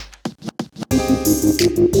Welcome to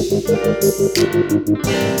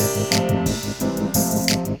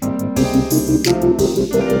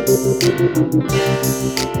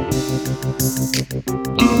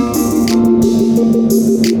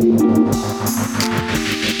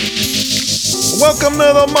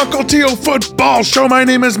the Muckle Football Show. My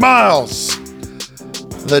name is Miles.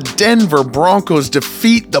 The Denver Broncos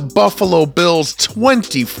defeat the Buffalo Bills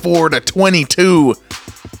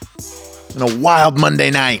 24-22 in a wild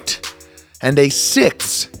Monday night, and a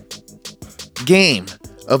sixth game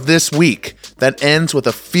of this week that ends with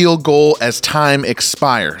a field goal as time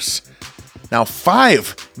expires. Now,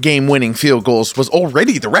 5 game-winning field goals was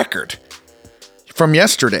already the record from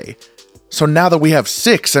yesterday. So now that we have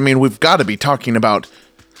 6, I mean, we've got to be talking about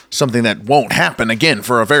something that won't happen again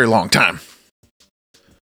for a very long time.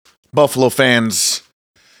 Buffalo fans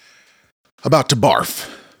about to barf.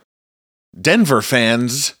 Denver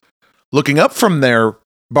fans looking up from their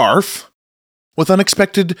barf with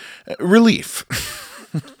unexpected relief.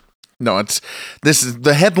 No,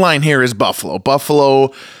 the headline here is Buffalo.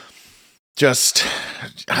 Buffalo just,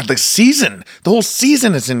 the whole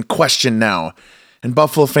season is in question now. And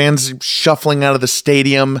Buffalo fans shuffling out of the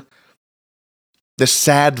stadium. The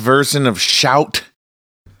sad version of Shout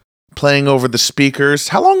playing over the speakers.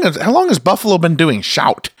 How long has Buffalo been doing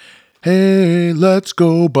Shout? Hey, let's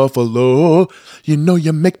go Buffalo. You know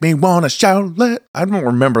you make me want to shout. I don't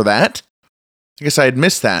remember that. I guess I had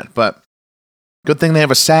missed that, but good thing they have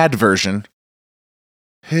a sad version.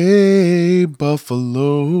 Hey,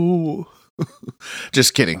 Buffalo.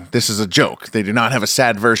 Just kidding. This is a joke. They do not have a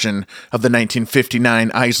sad version of the 1959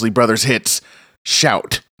 Isley Brothers hits,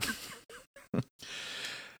 Shout.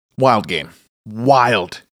 Wild game.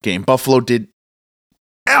 Buffalo did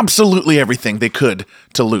absolutely everything they could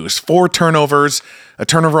to lose. 4 turnovers, a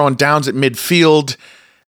turnover on downs at midfield,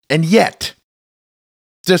 and yet,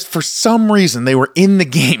 just for some reason, they were in the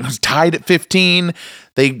game. It was tied at 15.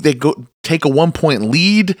 They go take a 1-point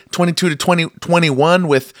lead, 22-21,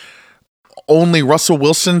 with only Russell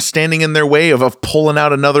Wilson standing in their way of pulling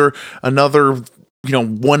out another,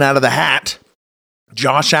 one out of the hat.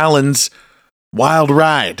 Josh Allen's wild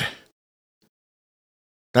ride.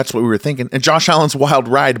 That's what we were thinking. And Josh Allen's wild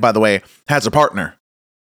ride, by the way, has a partner.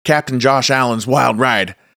 Captain Josh Allen's wild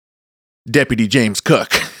ride, Deputy James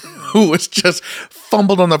Cook, who was just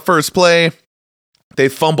fumbled on the first play. They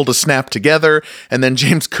fumbled a snap together, and then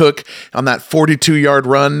James Cook on that 42-yard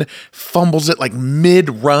run fumbles it like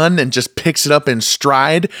mid-run and just picks it up in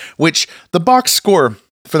stride, which the box score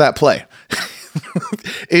for that play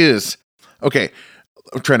is, okay,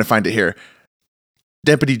 I'm trying to find it here.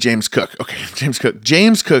 Deputy James Cook. Okay, James Cook.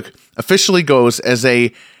 James Cook officially goes as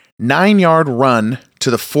a 9-yard run to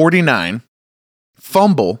the 49,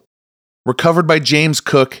 fumble, recovered by James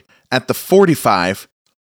Cook at the 45,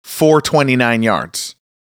 429 yards.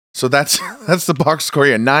 So that's the box score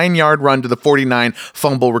here. 9-yard run to the 49,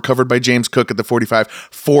 fumble recovered by James Cook at the 45,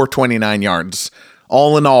 429 yards.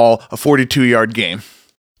 All in all, a 42-yard game.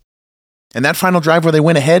 And that final drive where they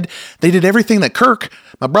went ahead, they did everything that Kirk,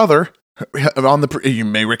 my brother, you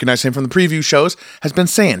may recognize him from the preview shows, has been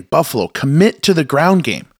saying. Buffalo, commit to the ground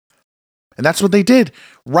game. And that's what they did.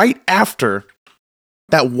 Right after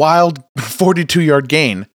that wild 42-yard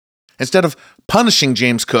gain, instead of punishing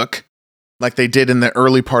James Cook like they did in the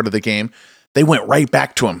early part of the game, they went right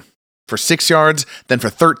back to him for 6 yards, then for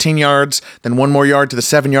 13 yards, then 1 more yard to the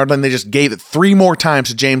 7-yard line. They just gave it 3 more times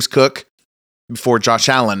to James Cook before Josh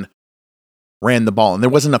Allen ran the ball. And there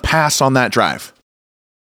wasn't a pass on that drive.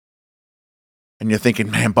 And you're thinking,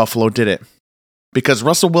 man, Buffalo did it. Because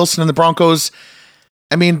Russell Wilson and the Broncos,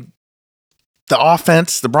 I mean,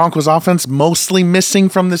 the Broncos offense mostly missing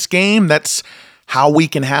from this game. That's how we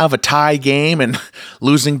can have a tie game and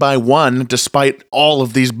losing by 1 despite all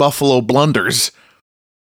of these Buffalo blunders.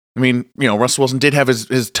 I mean, Russell Wilson did have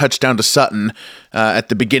his touchdown to Sutton at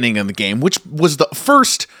the beginning of the game, which was the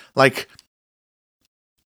first,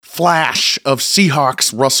 flash of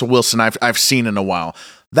Seahawks Russell Wilson I've seen in a while.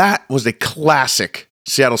 That was a classic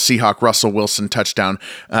Seattle Seahawk Russell Wilson touchdown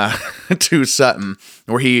to Sutton,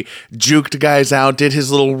 where he juked guys out, did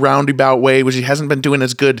his little roundabout way, which he hasn't been doing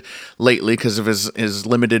as good lately because of his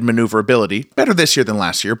limited maneuverability. Better this year than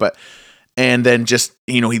last year, and then just,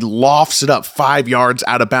 he lofts it up 5 yards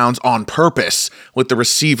out of bounds on purpose with the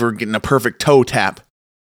receiver getting a perfect toe tap.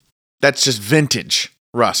 That's just vintage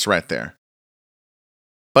Russ right there.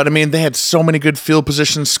 But, they had so many good field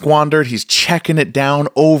positions squandered. He's checking it down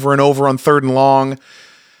over and over on 3rd and long.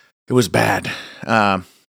 It was bad.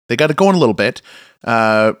 They got it going a little bit.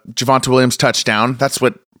 Javonte Williams touchdown. That's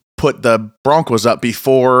what put the Broncos up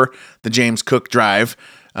before the James Cook drive,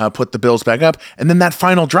 put the Bills back up. And then that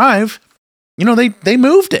final drive, they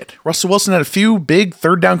moved it. Russell Wilson had a few big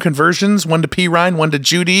third down conversions, one to P. Ryan, one to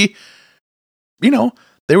Judy.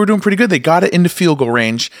 They were doing pretty good. They got it into field goal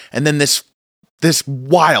range, and then this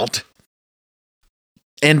wild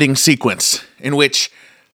ending sequence in which,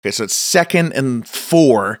 so it's 2nd and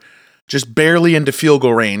 4, just barely into field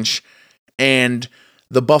goal range, and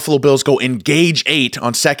the Buffalo Bills go engage 8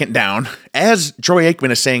 on 2nd down. As Troy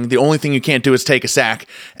Aikman is saying, the only thing you can't do is take a sack,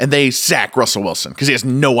 and they sack Russell Wilson because he has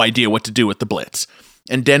no idea what to do with the blitz.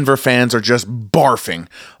 And Denver fans are just barfing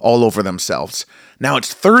all over themselves. Now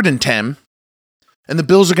it's 3rd and 10, and the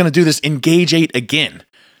Bills are going to do this engage 8 again.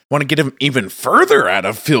 Want to get him even further out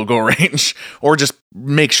of field goal range, or just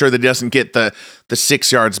make sure that he doesn't get the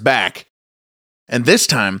 6 yards back. And this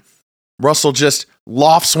time, Russell just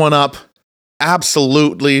lofts one up,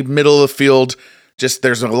 absolutely middle of the field. Just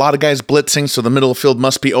there's a lot of guys blitzing, so the middle of the field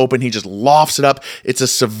must be open. He just lofts it up. It's a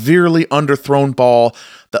severely underthrown ball.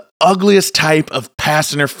 The ugliest type of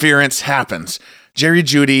pass interference happens. Jerry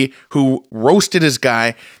Jeudy, who roasted his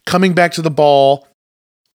guy, coming back to the ball,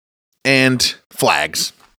 and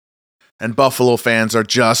flags. And Buffalo fans are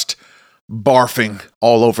just barfing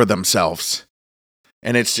all over themselves.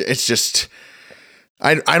 And it's just,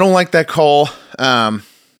 I don't like that call,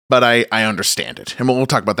 but I understand it. And we'll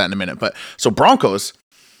talk about that in a minute. But so Broncos,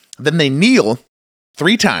 then they kneel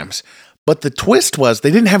 3 times. But the twist was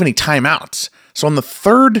they didn't have any timeouts. So on the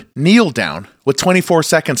 3rd kneel down with 24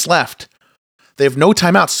 seconds left, they have no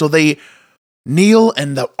timeouts. So they kneel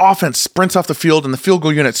and the offense sprints off the field and the field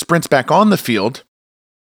goal unit sprints back on the field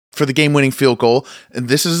for the game-winning field goal. And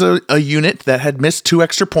this is a unit that had missed 2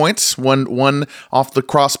 extra points, one off the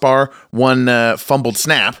crossbar, one fumbled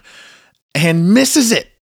snap, and misses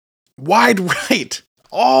it. Wide right.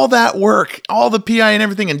 All that work, all the PI and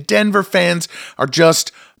everything, and Denver fans are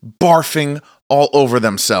just barfing all over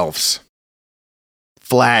themselves.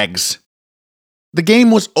 Flags. The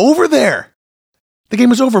game was over there. The game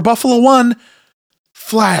was over. Buffalo won.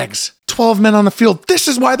 Flags. 12 men on the field. This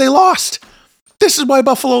is why they lost. This is why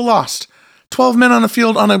Buffalo lost. 12 men on the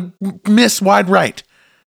field on a miss wide right.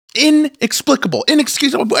 Inexplicable.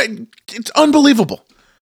 Inexcusable. It's unbelievable.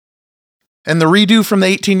 And the redo from the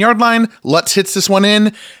 18-yard line, Lutz hits this one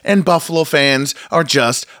in, and Buffalo fans are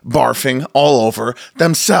just barfing all over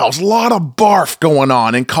themselves. A lot of barf going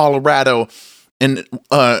on in Colorado and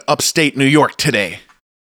upstate New York today.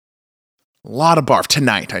 A lot of barf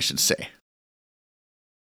tonight, I should say.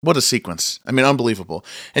 What a sequence. I mean, unbelievable.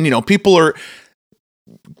 And, people are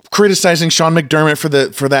criticizing Sean McDermott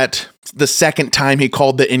for the second time he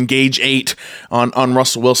called the engage 8 on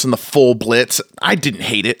Russell Wilson, the full blitz. I didn't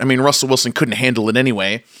hate it. I mean, Russell Wilson couldn't handle it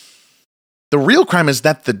anyway. The real crime is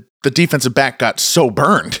that the defensive back got so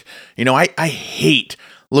burned. I hate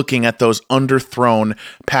looking at those underthrown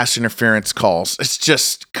pass interference calls. It's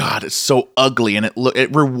just, God, it's so ugly, and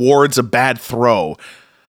it rewards a bad throw.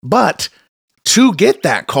 But to get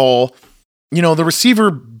that call, the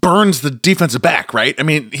receiver burns the defensive back, right? I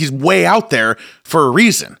mean, he's way out there for a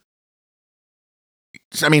reason.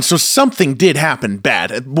 I mean, so something did happen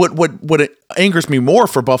bad. What angers me more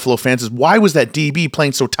for Buffalo fans is why was that DB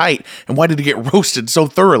playing so tight, and why did he get roasted so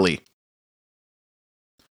thoroughly?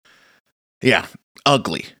 Yeah,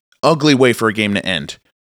 ugly way for a game to end.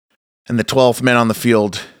 And the 12th man on the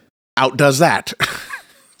field outdoes that.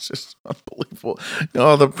 It's just unbelievable.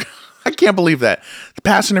 I can't believe that. The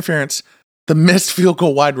pass interference, the missed field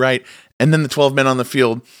goal wide right, and then the 12 men on the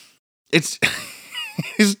field. He's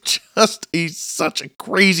such a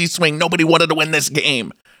crazy swing. Nobody wanted to win this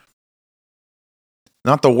game.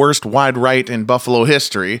 Not the worst wide right in Buffalo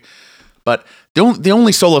history, but the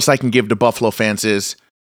only solace I can give to Buffalo fans is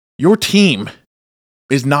your team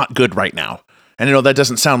is not good right now. And I know that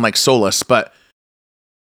doesn't sound like solace, but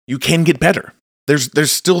you can get better.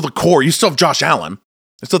 There's still the core. You still have Josh Allen.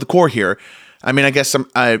 There's still the core here. I mean, I guess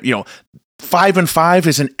 5-5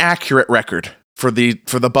 is an accurate record for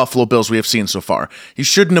the Buffalo Bills we have seen so far. You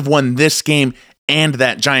shouldn't have won this game and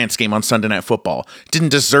that Giants game on Sunday Night Football. Didn't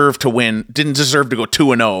deserve to win. Didn't deserve to go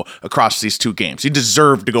 2-0 across these 2 games. You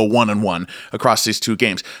deserve to go 1-1 across these 2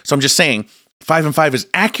 games. So I'm just saying 5-5 is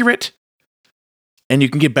accurate, and you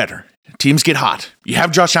can get better. Teams get hot. You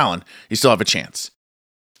have Josh Allen. You still have a chance.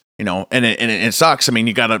 And it sucks. I mean,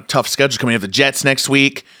 you got a tough schedule coming. You have the Jets next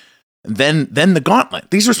week. Then the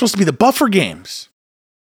gauntlet. These were supposed to be the buffer games.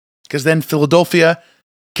 Because then Philadelphia,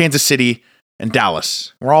 Kansas City, and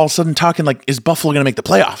Dallas. We're all of a sudden talking like, is Buffalo going to make the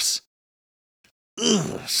playoffs?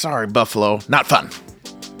 Ugh, sorry, Buffalo. Not fun.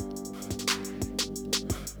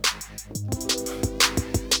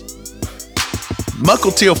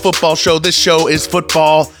 Muckle Teal Football Show. This show is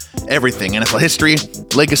football everything. NFL history,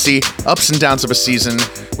 legacy, ups and downs of a season.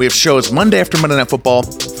 We have shows Monday after Monday Night Football,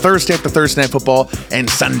 Thursday after Thursday Night Football, and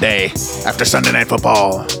Sunday after Sunday Night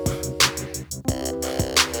Football.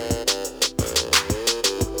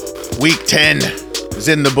 Week 10 is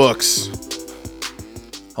in the books.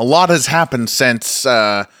 A lot has happened since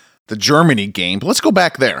the Germany game, but let's go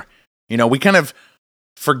back there. We kind of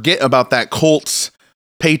forget about that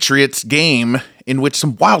Colts-Patriots game in which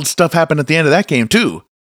some wild stuff happened at the end of that game, too.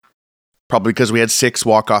 Probably because we had 6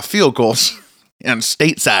 walk-off field goals on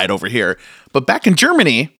stateside over here. But back in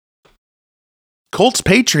Germany,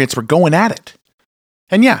 Colts-Patriots were going at it.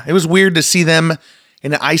 And yeah, it was weird to see them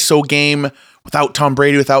in an ISO game without Tom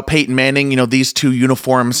Brady, without Peyton Manning. These two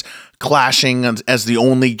uniforms clashing as the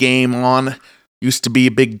only game on used to be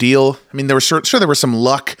a big deal. I mean, there was sure there was some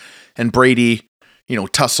Luck and Brady,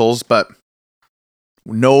 tussles, but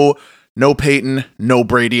no Peyton, no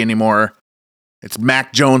Brady anymore. It's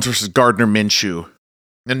Mac Jones versus Gardner Minshew.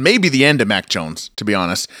 And maybe the end of Mac Jones, to be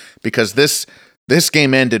honest, because this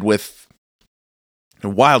game ended with a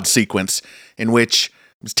wild sequence in which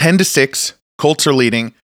it was 10-6, Colts are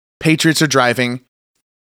leading, Patriots are driving,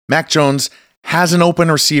 Mac Jones has an open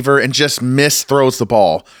receiver and just throws the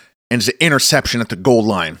ball, and it's an interception at the goal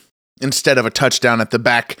line instead of a touchdown at the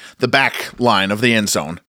back line of the end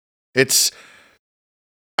zone. It's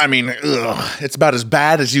about as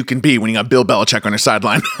bad as you can be when you got Bill Belichick on your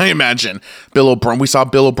sideline, I imagine. We saw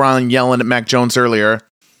Bill O'Brien yelling at Mac Jones earlier.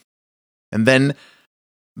 And then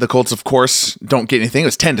the Colts, of course, don't get anything. It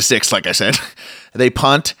was 10-6, like I said. They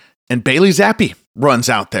punt, and Bailey Zappi runs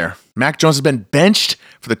out there. Mac Jones has been benched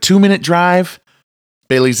for the 2-minute drive.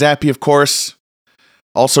 Bailey Zappi, of course,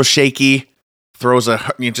 also shaky, throws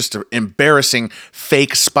just an embarrassing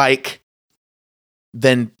fake spike,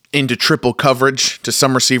 then into triple coverage to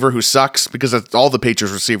some receiver who sucks, because that's all the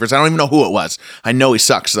Patriots receivers. I don't even know who it was. I know he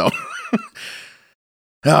sucks, though.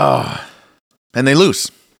 And they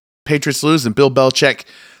lose. Patriots lose, and Bill Belichick,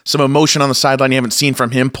 some emotion on the sideline you haven't seen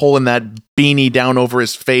from him, pulling that beanie down over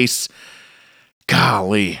his face.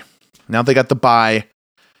 Golly. Now they got the bye.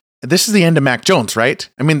 This is the end of Mac Jones, right?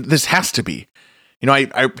 I mean, this has to be.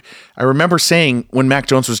 I remember saying when Mac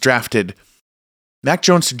Jones was drafted, Mac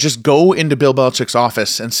Jones should just go into Bill Belichick's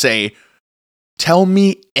office and say, tell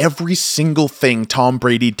me every single thing Tom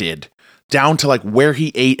Brady did, down to like where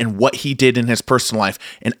he ate and what he did in his personal life,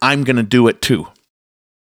 and I'm going to do it too.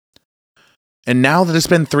 And now that it's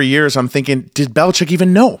been 3 years, I'm thinking, did Belichick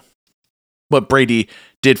even know what Brady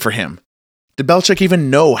did for him? Did Belichick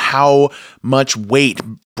even know how much weight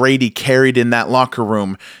Brady carried in that locker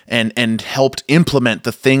room and helped implement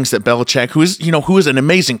the things that Belichick, who is an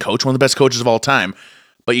amazing coach, one of the best coaches of all time,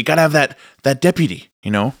 but you got to have that deputy,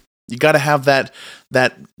 you got to have that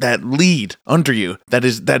lead under you that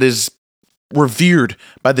is revered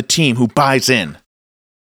by the team who buys in.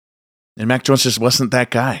 And Mac Jones just wasn't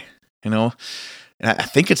that guy, And I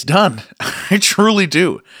think it's done. I truly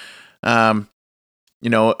do.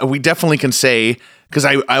 We definitely can say, because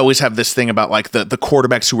I always have this thing about like the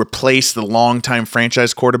quarterbacks who replace the longtime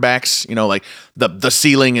franchise quarterbacks, like the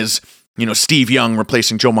ceiling is, Steve Young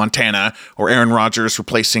replacing Joe Montana, or Aaron Rodgers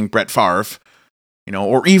replacing Brett Favre,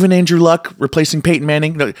 or even Andrew Luck replacing Peyton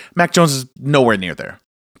Manning. No, Mac Jones is nowhere near there.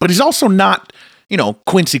 But he's also not,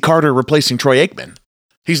 Quincy Carter replacing Troy Aikman.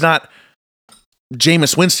 He's not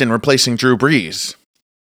Jameis Winston replacing Drew Brees.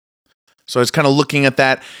 So I was kind of looking at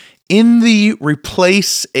that. In the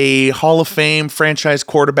replace a Hall of Fame franchise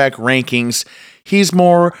quarterback rankings, he's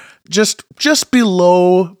more just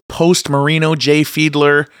below post Marino Jay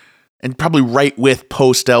Fiedler, and probably right with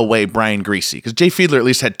post Elway Brian Griese, because Jay Fiedler at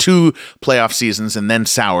least had 2 playoff seasons and then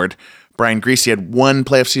soured. Brian Griese had 1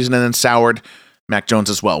 playoff season and then soured. Mac Jones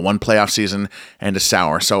as well, 1 playoff season and a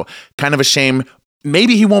sour. So kind of a shame.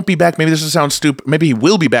 Maybe he won't be back. Maybe this will sound stupid. Maybe he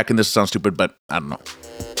will be back and this will sound stupid, but I don't know.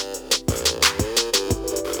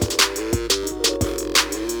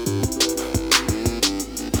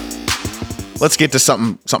 Let's get to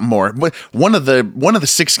something more. One of the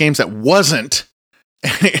 6 games that wasn't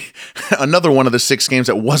another one of the 6 games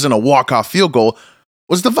that wasn't a walk-off field goal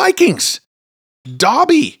was the Vikings.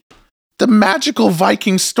 Dobby, the magical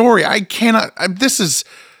Vikings story. This is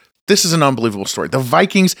an unbelievable story. The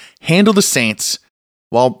Vikings handled the Saints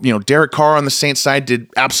while, Derek Carr on the Saints side did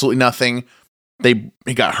absolutely nothing.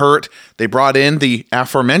 He got hurt. They brought in the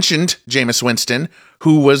aforementioned Jameis Winston,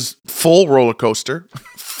 who was full roller coaster,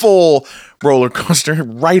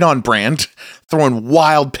 right on brand, throwing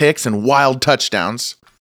wild picks and wild touchdowns.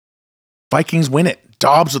 Vikings win it.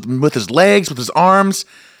 Dobbs with his legs, with his arms.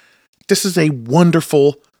 This is a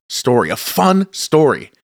wonderful story, a fun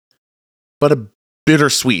story, but a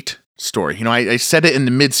bittersweet story. I said it in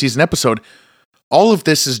the midseason episode. All of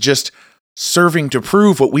this is just serving to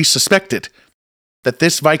prove what we suspected, that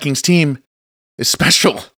this Vikings team is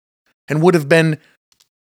special and would have been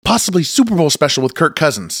possibly Super Bowl special with Kirk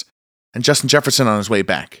Cousins and Justin Jefferson on his way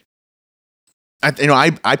back.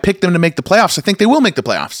 I picked them to make the playoffs. I think they will make the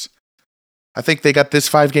playoffs. I think they got this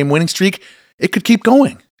 5-game winning streak. It could keep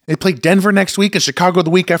going. They play Denver next week and Chicago the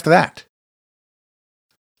week after that.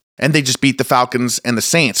 And they just beat the Falcons and the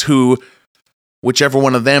Saints, who, whichever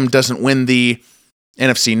one of them doesn't win the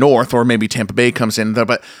NFC North, or maybe Tampa Bay comes in,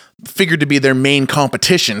 but figured to be their main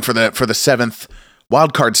competition for the 7th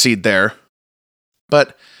wildcard seed there.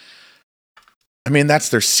 But, that's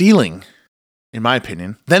their ceiling, in my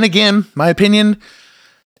opinion. Then again, my opinion,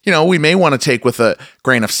 we may want to take with a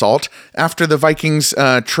grain of salt. After the Vikings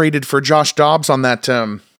traded for Josh Dobbs on that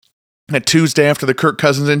Tuesday after the Kirk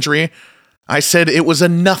Cousins injury, I said it was a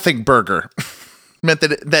nothing burger. Meant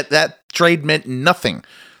that trade meant nothing.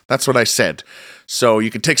 That's what I said. So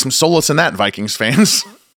you can take some solace in that, Vikings fans.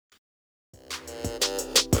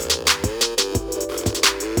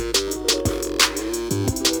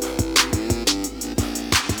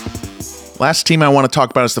 Last team I want to talk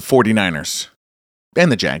about is the 49ers.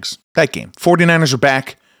 And the Jags. That game. 49ers are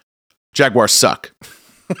back. Jaguars suck.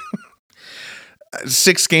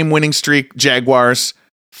 6-game winning streak, Jaguars.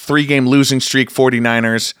 3-game losing streak,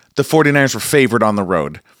 49ers. The 49ers were favored on the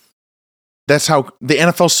road. That's how the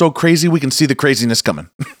NFL's so crazy, we can see the craziness coming.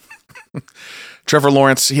 Trevor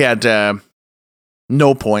Lawrence, he had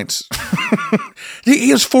no points. He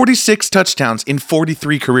has 46 touchdowns in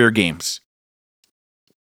 43 career games.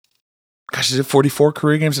 Gosh, is it 44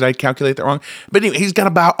 career games? Did I calculate that wrong? But anyway, he's got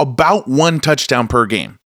about 1 touchdown per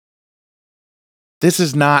game. This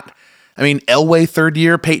is not, Elway 3rd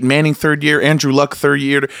year, Peyton Manning 3rd year, Andrew Luck 3rd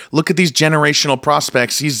year. Look at these generational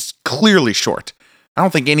prospects. He's clearly short. I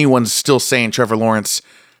don't think anyone's still saying Trevor Lawrence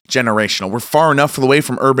generational. We're far enough away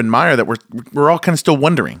from Urban Meyer that we're all kind of still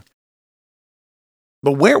wondering.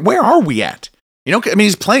 But where are we at?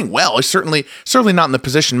 He's playing well. He's certainly not in the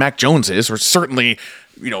position Mac Jones is, or certainly,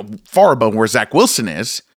 far above where Zach Wilson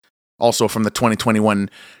is, also from the 2021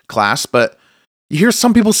 class. But you hear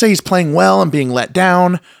some people say he's playing well and being let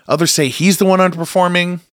down. Others say he's the one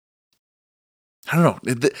underperforming. I don't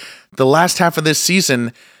know. The last half of this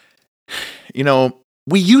season,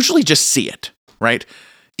 we usually just see it, right?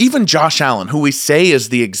 Even Josh Allen, who we say is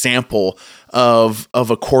the example of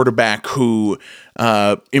a quarterback who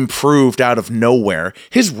improved out of nowhere.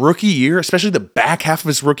 His rookie year, especially the back half of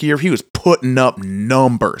his rookie year, he was putting up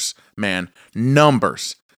numbers, man.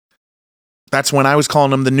 Numbers. That's when I was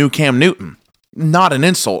calling him the new Cam Newton. Not an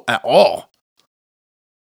insult at all.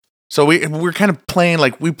 So we're kind of playing,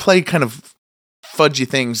 we play kind of fudgy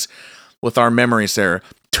things with our memories there.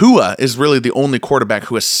 Tua is really the only quarterback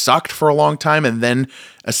who has sucked for a long time and then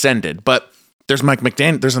ascended. But there's Mike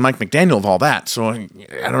McDaniel of all that. So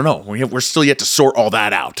I don't know. We're still yet to sort all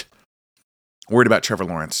that out. Worried about Trevor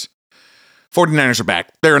Lawrence. 49ers are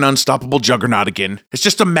back. They're an unstoppable juggernaut again. It's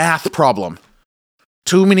just a math problem.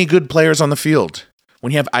 Too many good players on the field.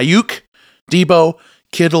 When you have Ayuk, Debo,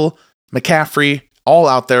 Kittle, McCaffrey, all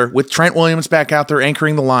out there, with Trent Williams back out there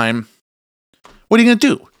anchoring the line, what are you going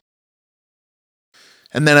to do?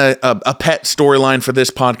 And then a pet storyline for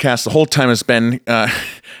this podcast the whole time has been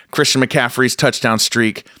Christian McCaffrey's touchdown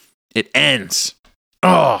streak. It ends.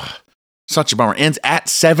 Oh, such a bummer. Ends at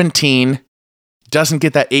 17. Doesn't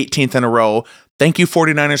get that 18th in a row. Thank you,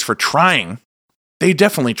 49ers, for trying. They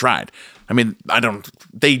definitely tried.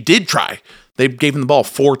 They did try. They gave him the ball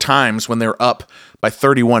 4 times when they were up by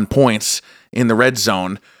 31 points in the red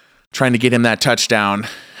zone, trying to get him that touchdown.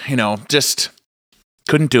 Just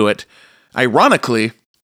couldn't do it. Ironically,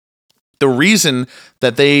 the reason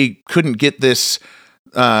that they couldn't get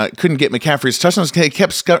McCaffrey's touchdowns, they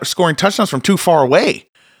kept scoring touchdowns from too far away.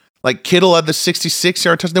 Like Kittle had the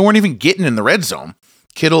 66-yard touchdown. They weren't even getting in the red zone.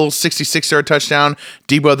 Kittle, 66-yard touchdown.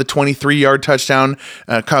 Debo had the 23-yard touchdown.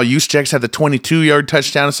 Kyle Juszczyk had the 22-yard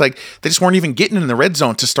touchdown. It's like they just weren't even getting in the red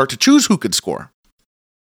zone to start to choose who could score.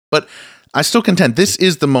 But I still contend this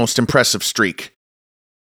is the most impressive streak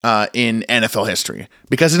in NFL history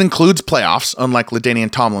because it includes playoffs, unlike LaDainian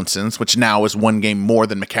Tomlinson's, which now is 1 game more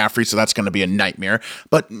than McCaffrey, so that's going to be a nightmare.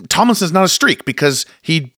 But Tomlinson's not a streak because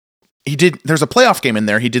there's a playoff game in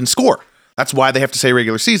there. He didn't score. That's why they have to say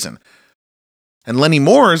regular season. And Lenny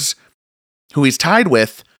Moore's, who he's tied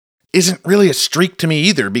with, isn't really a streak to me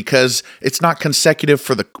either because it's not consecutive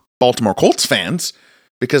for the Baltimore Colts fans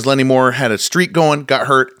because Lenny Moore had a streak going, got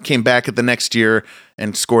hurt, came back at the next year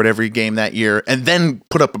and scored every game that year and then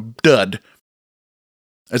put up a dud,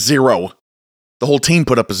 a 0. The whole team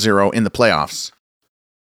put up a 0 in the playoffs.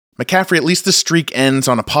 McCaffery, at least the streak ends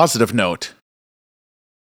on a positive note.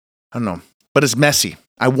 I don't know. But it's messy.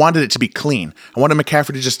 I wanted it to be clean. I wanted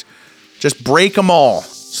McCaffery to just break them all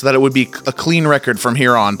so that it would be a clean record from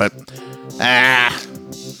here on. But,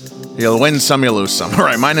 you'll win some, you'll lose some. All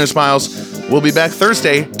right, my name is Miles. We'll be back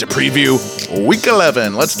Thursday to preview Week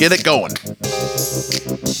 11. Let's get it going.